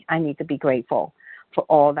happy. I need to be grateful for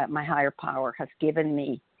all that my higher power has given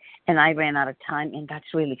me and I ran out of time, and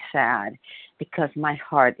that's really sad because my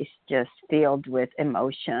heart is just filled with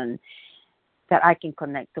emotion that I can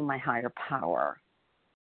connect to my higher power.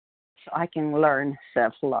 So I can learn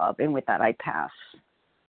self-love, and with that, I pass.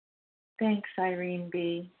 Thanks, Irene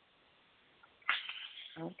B.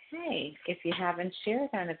 Okay, if you haven't shared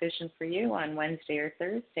on A Vision for You on Wednesday or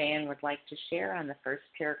Thursday and would like to share on the first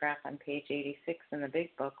paragraph on page 86 in the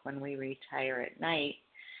Big Book, When We Retire at Night,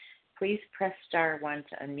 please press star 1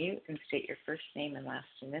 to unmute and state your first name and last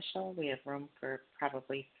initial. We have room for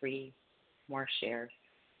probably 3 more shares,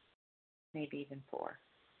 maybe even 4.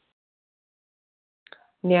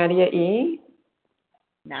 Nadia E.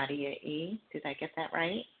 Nadia E. Did I get that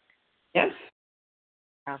right? Yes.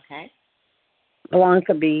 Okay.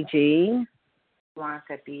 Blanca BG.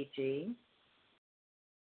 Blanca BG.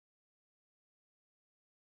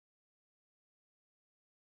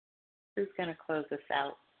 Who's going to close us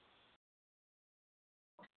out?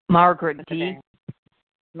 Margaret D.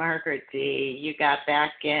 Margaret D. You got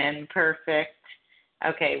back in. Perfect.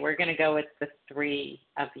 Okay, we're going to go with the 3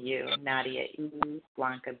 of you, Nadia E.,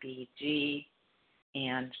 Blanca BG,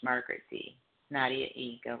 and Margaret D. Nadia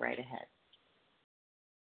E., go right ahead.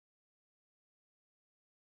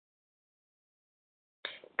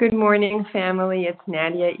 Good morning, family. It's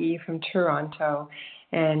Nadia E. from Toronto,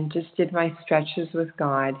 and just did my stretches with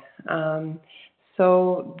God.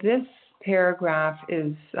 So this paragraph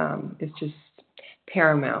is just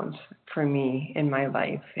paramount for me in my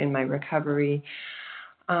life, in my recovery.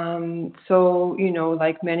 So,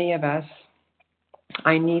 like many of us,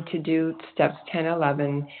 I need to do steps 10,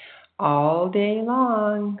 11 all day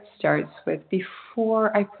long. Starts with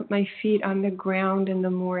before I put my feet on the ground in the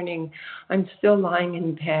morning. I'm still lying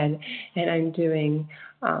in bed and I'm doing,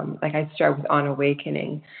 I start with On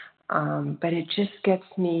Awakening. But it just gets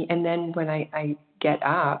me, and then when I get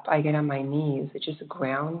up, I get on my knees. It just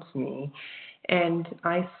grounds me. And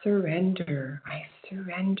I surrender. I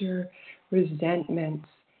surrender resentments.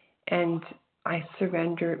 And I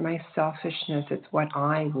surrender my selfishness. It's what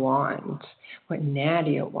I want, what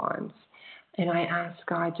Nadia wants. And I ask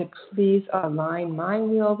God to please align my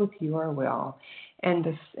will with your will. And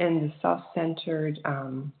the self-centered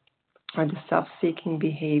or the self-seeking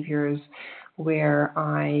behaviors where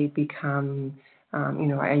I become,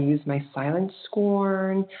 I use my silent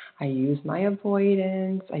scorn, I use my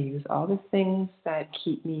avoidance, I use all the things that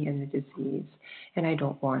keep me in the disease. And I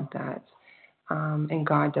don't want that. And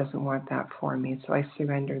God doesn't want that for me, so I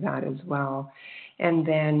surrender that as well. And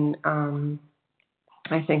then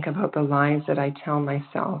I think about the lies that I tell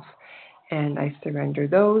myself, and I surrender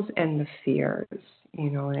those and the fears,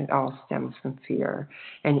 and it all stems from fear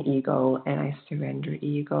and ego, and I surrender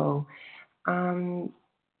ego. And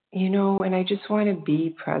I just want to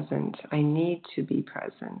be present. I need to be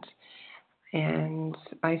present. And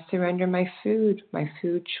I surrender my food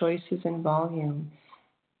choices and volume.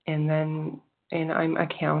 And I'm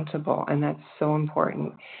accountable, and that's so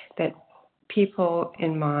important, that people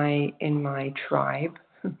in my tribe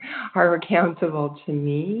are accountable to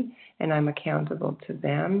me, and I'm accountable to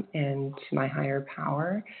them and to my higher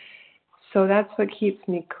power. So that's what keeps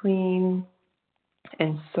me clean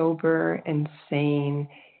and sober and sane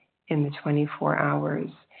in the 24 hours.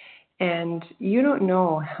 And you don't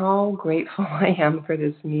know how grateful I am for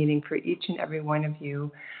this meeting, for each and every one of you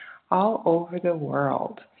all over the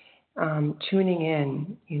world. Tuning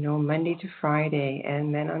in, Monday to Friday,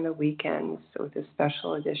 and then on the weekends with the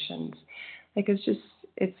special editions.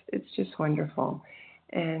 It's just wonderful.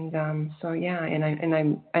 And so yeah,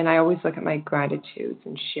 and I always look at my gratitudes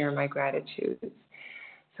and share my gratitudes.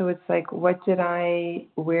 So it's like, where did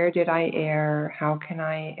I err? How can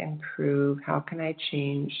I improve? How can I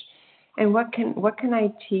change? And what can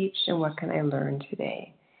I teach and what can I learn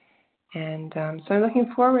today? And so I'm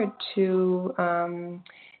looking forward to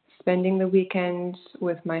spending the weekend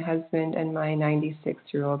with my husband and my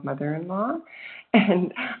 96-year-old mother-in-law.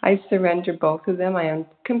 And I surrender both of them. I am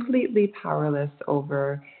completely powerless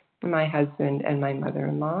over my husband and my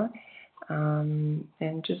mother-in-law. And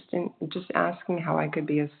just asking how I could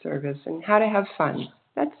be of service and how to have fun.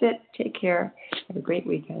 That's it. Take care. Have a great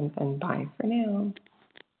weekend, and bye for now.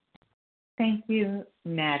 Thank you,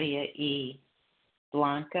 Nadia E.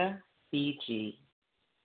 Blanca BG.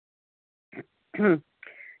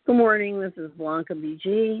 Good morning. This is Blanca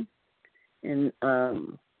BG in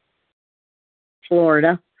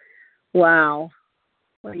Florida. Wow,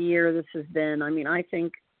 what a year this has been. I mean, I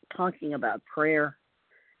think talking about prayer,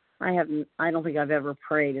 I don't think I've ever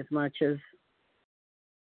prayed as much as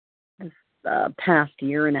past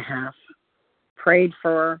year and a half. Prayed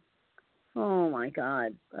for, oh my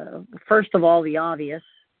God. First of all, the obvious,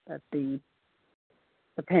 that the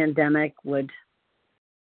the pandemic would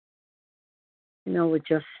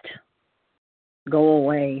just go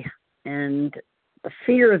away, and the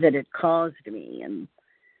fear that it caused me, and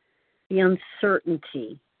the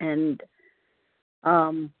uncertainty, and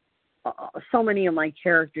so many of my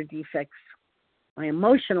character defects, my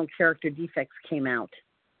emotional character defects came out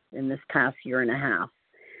in this past year and a half.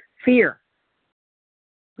 Fear,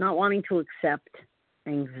 not wanting to accept,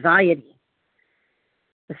 anxiety.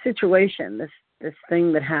 The situation, this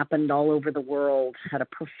thing that happened all over the world had a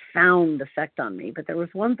profound effect on me. But there was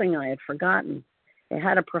one thing I had forgotten. It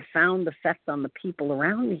had a profound effect on the people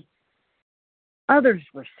around me. Others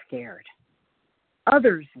were scared.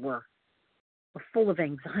 Others were full of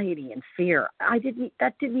anxiety and fear.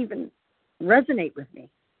 That didn't even resonate with me.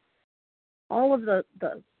 All of the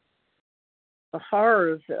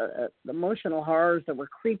horrors, the emotional horrors that were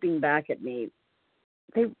creeping back at me,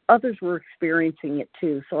 others were experiencing it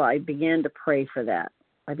too. So I began to pray for that.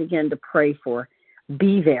 I began to pray for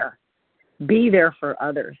be there for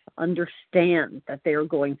others. Understand that they are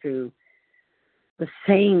going through the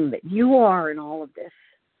same that you are in all of this,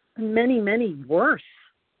 and many, many worse.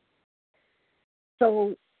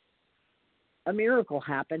 So a miracle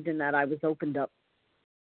happened in that I was opened up.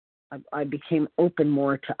 I became open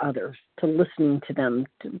more to others, to listening to them.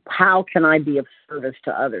 To how can I be of service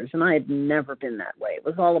to others? And I had never been that way. It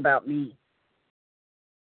was all about me.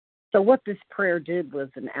 So what this prayer did was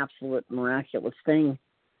an absolute miraculous thing.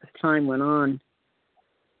 As time went on,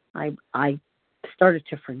 I started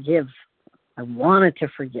to forgive. I wanted to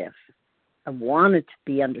forgive. I wanted to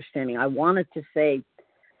be understanding. I wanted to say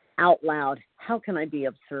out loud, how can I be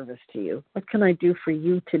of service to you? What can I do for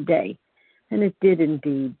you today? And it did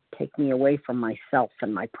indeed take me away from myself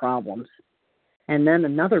and my problems. And then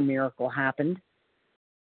another miracle happened.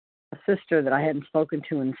 A sister that I hadn't spoken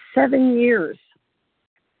to in 7 years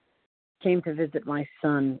came to visit my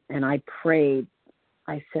son, and I prayed.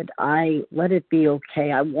 I said, let it be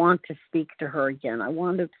okay. I want to speak to her again. I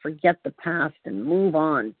want to forget the past and move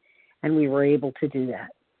on. And we were able to do that.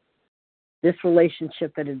 This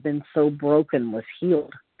relationship that had been so broken was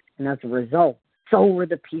healed. And as a result, so were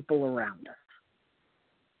the people around us.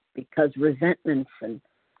 Because resentments and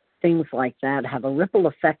things like that have a ripple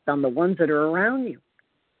effect on the ones that are around you.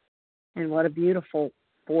 And what a beautiful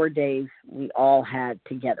 4 days we all had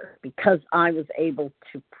together, because I was able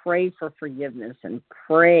to pray for forgiveness and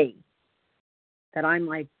pray that I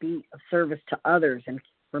might be of service to others and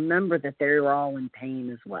remember that they're all in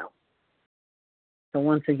pain as well. So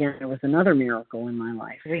once again, there was another miracle in my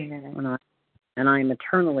life, and I am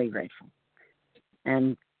eternally grateful.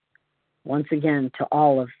 And once again, to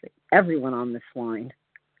everyone on this line,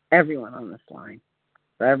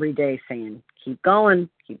 for every day saying, keep going,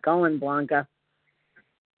 Blanca.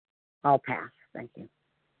 I'll pass. Thank you.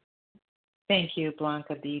 Thank you,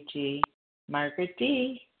 Blanca BG. Margaret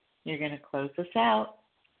D., you're going to close us out.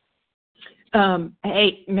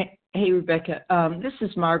 Hey, Rebecca. This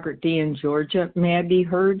is Margaret D. in Georgia. May I be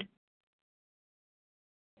heard?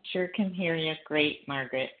 Sure can hear you. Great,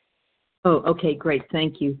 Margaret. Oh, okay, great.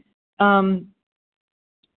 Thank you. Oh,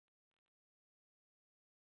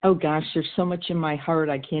 gosh, there's so much in my heart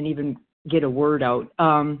I can't even get a word out.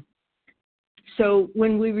 So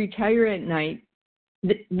when we retire at night,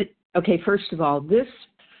 okay, first of all, this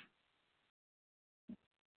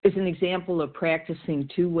is an example of practicing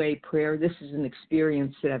two-way prayer. This is an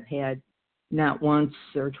experience that I've had not once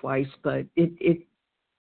or twice, but it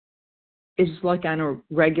is like on a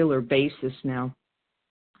regular basis now.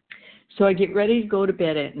 So I get ready to go to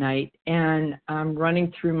bed at night, and I'm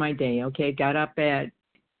running through my day. Okay, got up at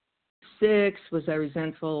 6. Was I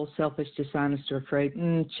resentful, selfish, dishonest, or afraid?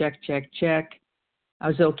 Check. I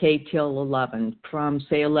was okay till 11. From,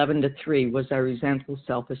 say, 11 to 3, was I resentful,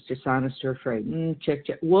 selfish, dishonest, or afraid? Check.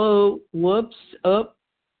 Whoa, whoops, up.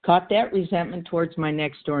 Caught that resentment towards my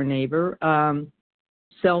next-door neighbor.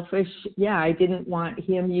 Selfish, yeah, I didn't want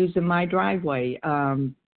him using my driveway.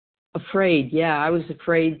 Afraid, yeah, I was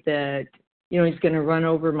afraid that, he's going to run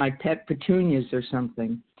over my pet petunias or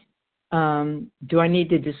something. Do I need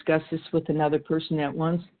to discuss this with another person at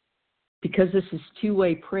once? Because this is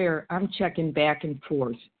two-way prayer, I'm checking back and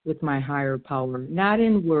forth with my higher power, not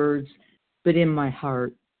in words, but in my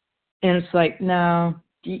heart. And it's like, no,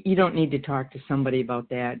 you don't need to talk to somebody about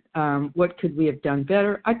that. What could we have done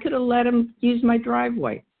better? I could have let him use my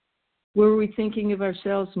driveway. Were we thinking of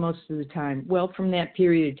ourselves most of the time? Well, from that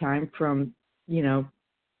period of time, from,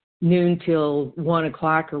 noon till 1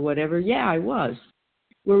 o'clock or whatever, yeah, I was.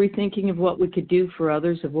 Were we thinking of what we could do for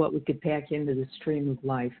others, of what we could pack into the stream of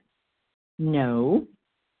life? No.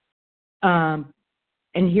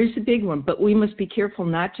 and here's the big one, but we must be careful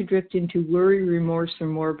not to drift into worry, remorse, or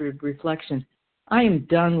morbid reflection. I am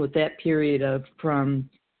done with that period of from,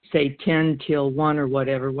 say, 10 till 1 or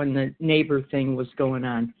whatever, when the neighbor thing was going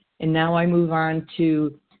on. And now I move on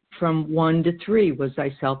to from 1 to 3. Was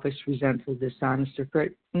I selfish, resentful, dishonest, or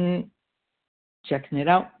correct? Checking it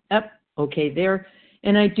out. Yep, okay, there.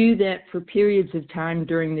 And I do that for periods of time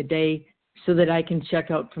during the day so that I can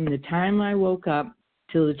check out from the time I woke up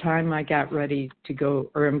till the time I got ready to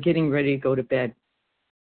go, or I'm getting ready to go to bed.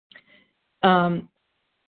 I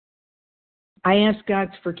ask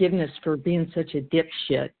God's forgiveness for being such a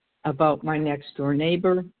dipshit about my next door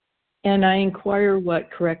neighbor, and I inquire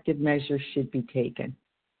what corrective measures should be taken.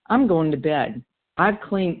 I'm going to bed. I've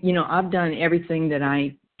cleaned, I've done everything that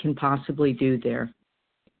I can possibly do there.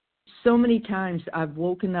 So many times I've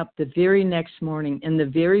woken up the very next morning and the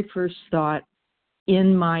very first thought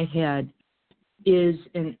in my head is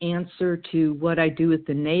an answer to what I do with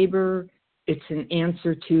the neighbor. It's an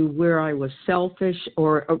answer to where I was selfish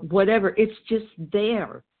or whatever. It's just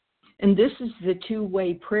there. And this is the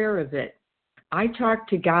two-way prayer of it. I talk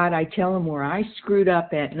to God. I tell him where I screwed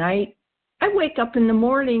up at night. I wake up in the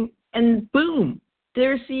morning and boom,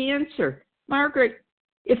 there's the answer. Margaret,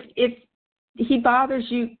 if he bothers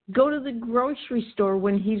you, go to the grocery store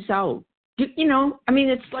when he's out.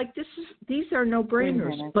 It's like these are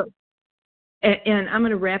no-brainers. But and I'm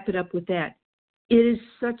going to wrap it up with that. It is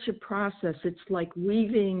such a process. It's like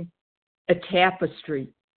weaving a tapestry.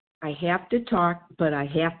 I have to talk, but I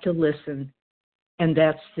have to listen. And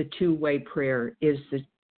that's the two-way prayer, is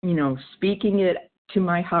speaking it to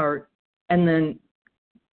my heart, and then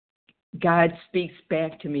God speaks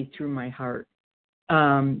back to me through my heart.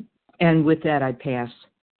 And with that, I pass.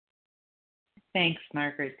 Thanks,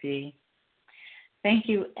 Margaret D. Thank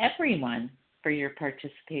you, everyone, for your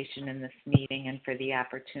participation in this meeting and for the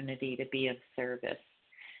opportunity to be of service.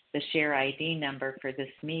 The share ID number for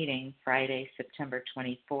this meeting, Friday, September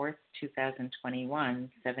 24th,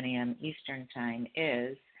 2021, 7 a.m. Eastern Time,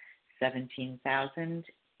 is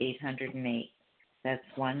 17,808. That's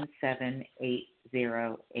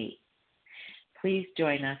 17808. Please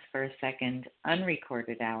join us for a second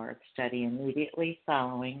unrecorded hour of study immediately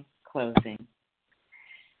following closing.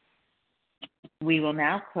 We will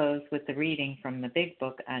now close with the reading from the Big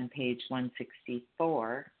Book on page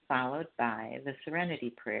 164, followed by the Serenity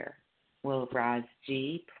Prayer. Will Roz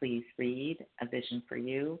G. please read A Vision for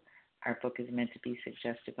You? Our book is meant to be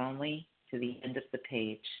suggestive only, to the end of the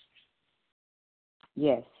page.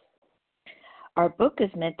 Yes. Our book is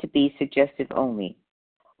meant to be suggestive only.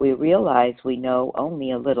 We realize we know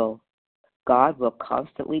only a little. God will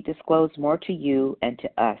constantly disclose more to you and to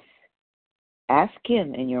us. Ask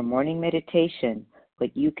him in your morning meditation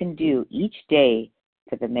what you can do each day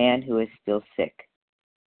for the man who is still sick.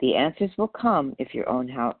 The answers will come if your own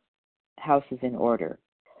house is in order.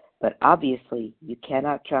 But obviously, you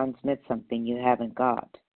cannot transmit something you haven't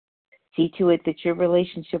got. See to it that your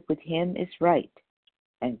relationship with him is right,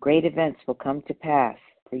 and great events will come to pass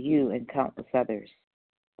for you and countless others.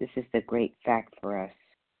 This is the great fact for us.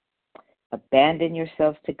 Abandon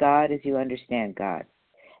yourselves to God as you understand God.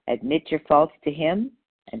 Admit your faults to him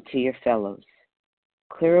and to your fellows.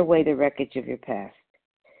 Clear away the wreckage of your past.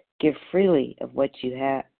 Give freely of what you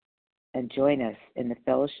have and join us in the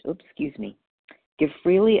fellowship. Give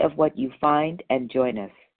freely of what you find and join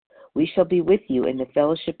us. We shall be with you in the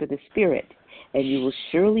fellowship of the Spirit, and you will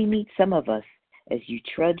surely meet some of us as you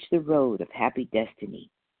trudge the road of happy destiny.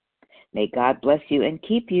 May God bless you and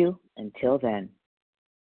keep you until then.